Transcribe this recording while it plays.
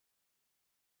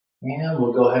And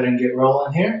we'll go ahead and get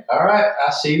rolling here. All right,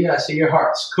 I see you. I see your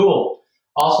hearts. Cool.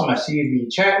 Awesome. I see the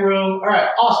chat room. All right,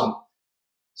 awesome.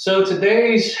 So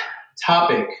today's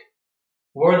topic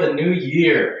for the new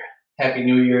year. Happy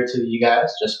New Year to you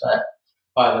guys. Just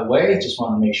by the way, just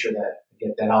want to make sure that I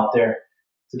get that out there.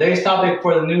 Today's topic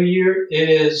for the new year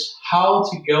is how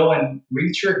to go and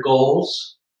reach your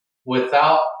goals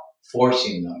without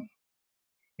forcing them.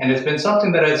 And it's been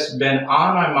something that has been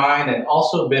on my mind and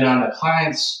also been on the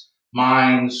clients'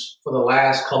 minds for the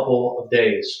last couple of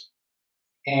days.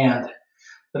 And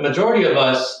the majority of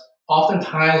us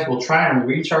oftentimes will try and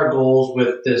reach our goals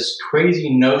with this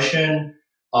crazy notion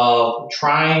of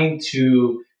trying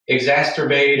to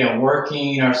exacerbate and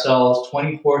working ourselves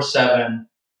 24/7.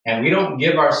 And we don't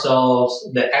give ourselves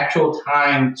the actual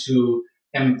time to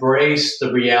embrace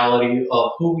the reality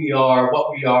of who we are,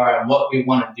 and what we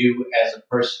want to do as a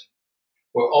person.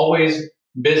 We're always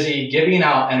busy giving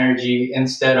out energy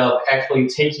instead of actually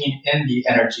taking in the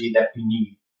energy that we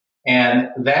need. And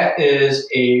that is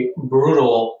a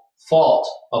brutal fault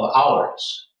of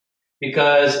ours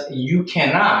because you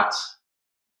cannot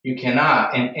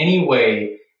in any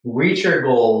way reach your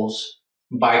goals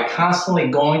by constantly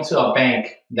going to a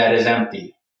bank that is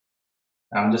empty.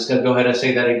 I'm just going to go ahead and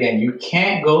say that again. You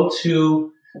can't go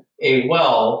to a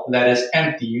well that is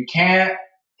empty. You can't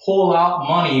pull out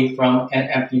money from an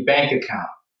empty bank account.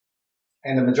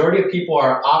 And the majority of people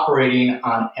are operating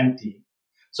on empty.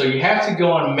 So you have to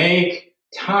go and make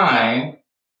time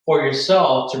for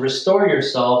yourself to restore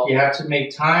yourself. You have to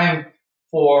make time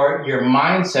for your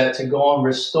mindset to go and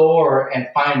restore and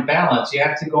find balance. You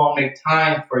have to go and make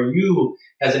time for you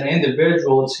as an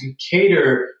individual to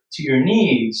cater to your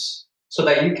needs so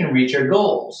that you can reach your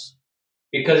goals.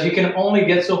 Because you can only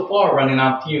get so far running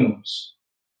on fumes.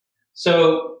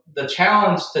 So the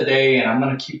challenge today, and I'm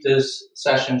going to keep this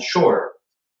session short,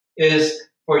 is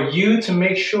for you to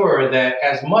make sure that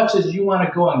as much as you want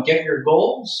to go and get your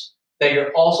goals, that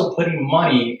you're also putting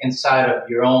money inside of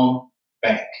your own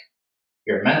bank,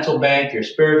 your mental bank, your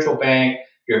spiritual bank,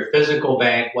 your physical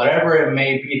bank, whatever it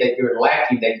may be that you're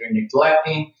lacking, that you're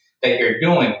neglecting, that you're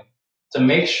doing, to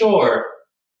make sure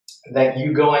that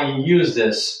you go and use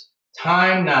this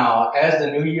time now as the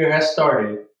new year has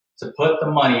started to put the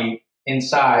money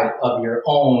inside of your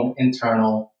own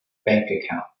internal bank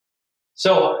account.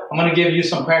 So I'm going to give you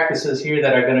some practices here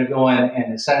that are going to go in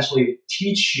and essentially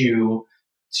teach you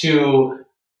to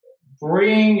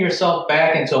bring yourself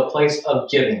back into a place of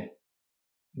giving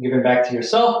back to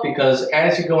yourself, because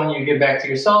as you go and you give back to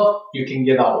yourself, you can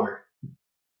give outward.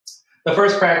 The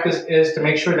first practice is to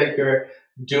make sure that you're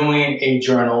doing a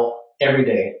journal every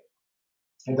day.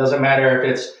 It doesn't matter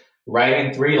if it's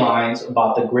writing 3 lines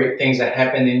about the great things that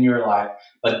happened in your life,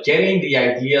 but getting the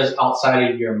ideas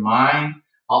outside of your mind,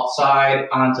 outside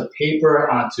onto paper,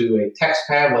 onto a text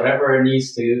pad, whatever it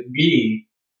needs to be,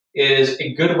 is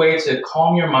a good way to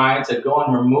calm your mind, to go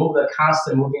and remove the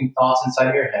constant moving thoughts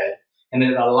inside your head. And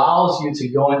it allows you to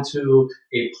go into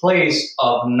a place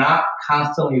of not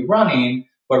constantly running,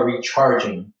 but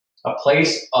recharging, a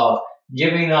place of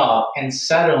giving up and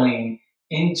settling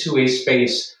into a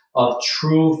space of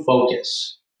true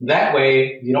focus. That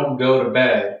way, you don't go to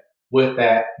bed with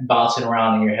that bouncing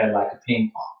around in your head like a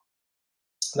ping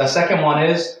pong. The second one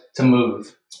is to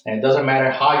move. And it doesn't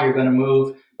matter how you're going to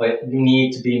move, but you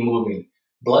need to be moving.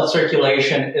 Blood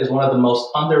circulation is one of the most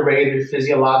underrated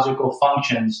physiological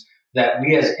functions that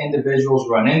we as individuals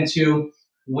run into.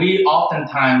 We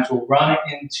oftentimes will run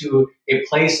into a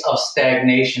place of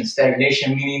stagnation.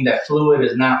 Stagnation meaning that fluid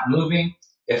is not moving.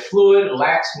 If fluid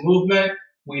lacks movement,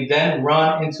 we then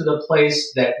run into the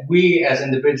place that we as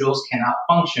individuals cannot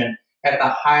function at the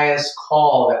highest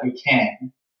call that we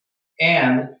can.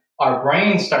 And our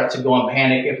brains start to go in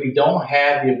panic if we don't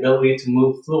have the ability to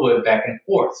move fluid back and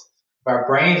forth. If our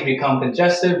brains become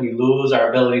congested, we lose our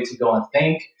ability to go and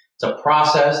think, to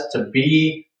process, to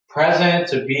be present,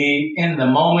 to be in the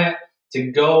moment,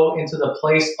 to go into the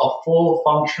place of full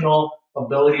functional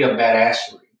ability of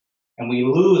badassery. And we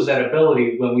lose that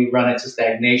ability when we run into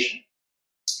stagnation.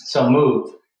 So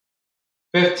move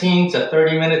 15 to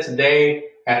 30 minutes a day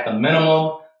at the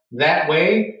minimum. That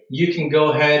way, you can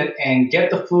go ahead and get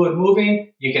the fluid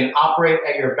moving. You can operate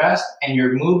at your best, and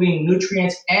you're moving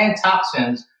nutrients and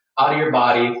toxins out of your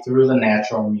body through the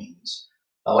natural means.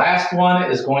 The last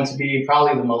one is going to be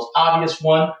probably the most obvious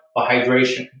one, but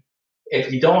hydration.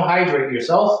 If you don't hydrate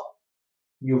yourself,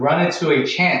 you run into a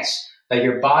chance that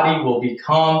your body will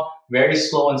become very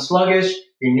slow and sluggish.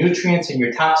 Your nutrients and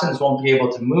your toxins won't be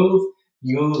able to move.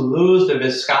 You lose the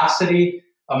viscosity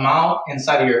amount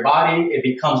inside of your body. It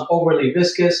becomes overly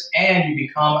viscous and you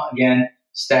become, again,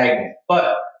 stagnant.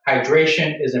 But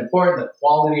hydration is important. The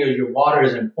quality of your water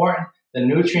is important. The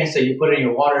nutrients that you put in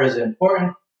your water is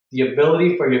important. The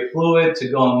ability for your fluid to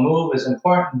go and move is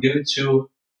important due to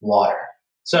water.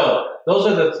 So those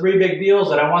are the three big deals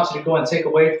that I want you to go and take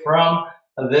away from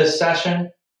this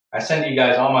session. I send you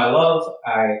guys all my love.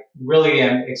 I really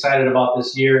am excited about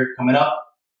this year coming up.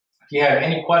 If you have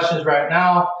any questions right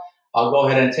now, I'll go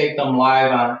ahead and take them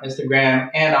live on Instagram,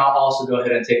 and I'll also go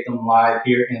ahead and take them live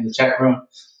here in the chat room.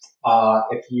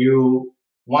 If you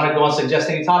want to go and suggest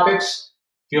any topics,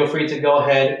 feel free to go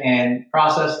ahead and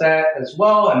process that as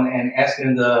well and ask it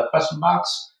in the question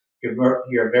box. You're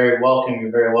very welcome.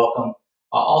 You're very welcome.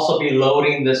 I'll also be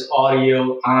loading this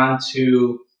audio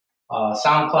onto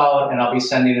SoundCloud, and I'll be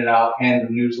sending it out in the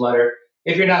newsletter.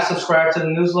 If you're not subscribed to the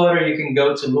newsletter, you can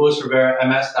go to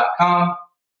luisriverams.com,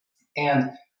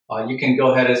 and you can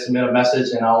go ahead and submit a message,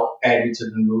 and I'll add you to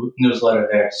the newsletter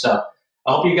there. So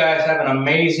I hope you guys have an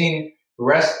amazing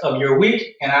rest of your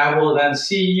week, and I will then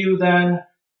see you then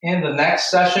in the next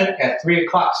session at 3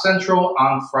 o'clock Central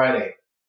on Friday.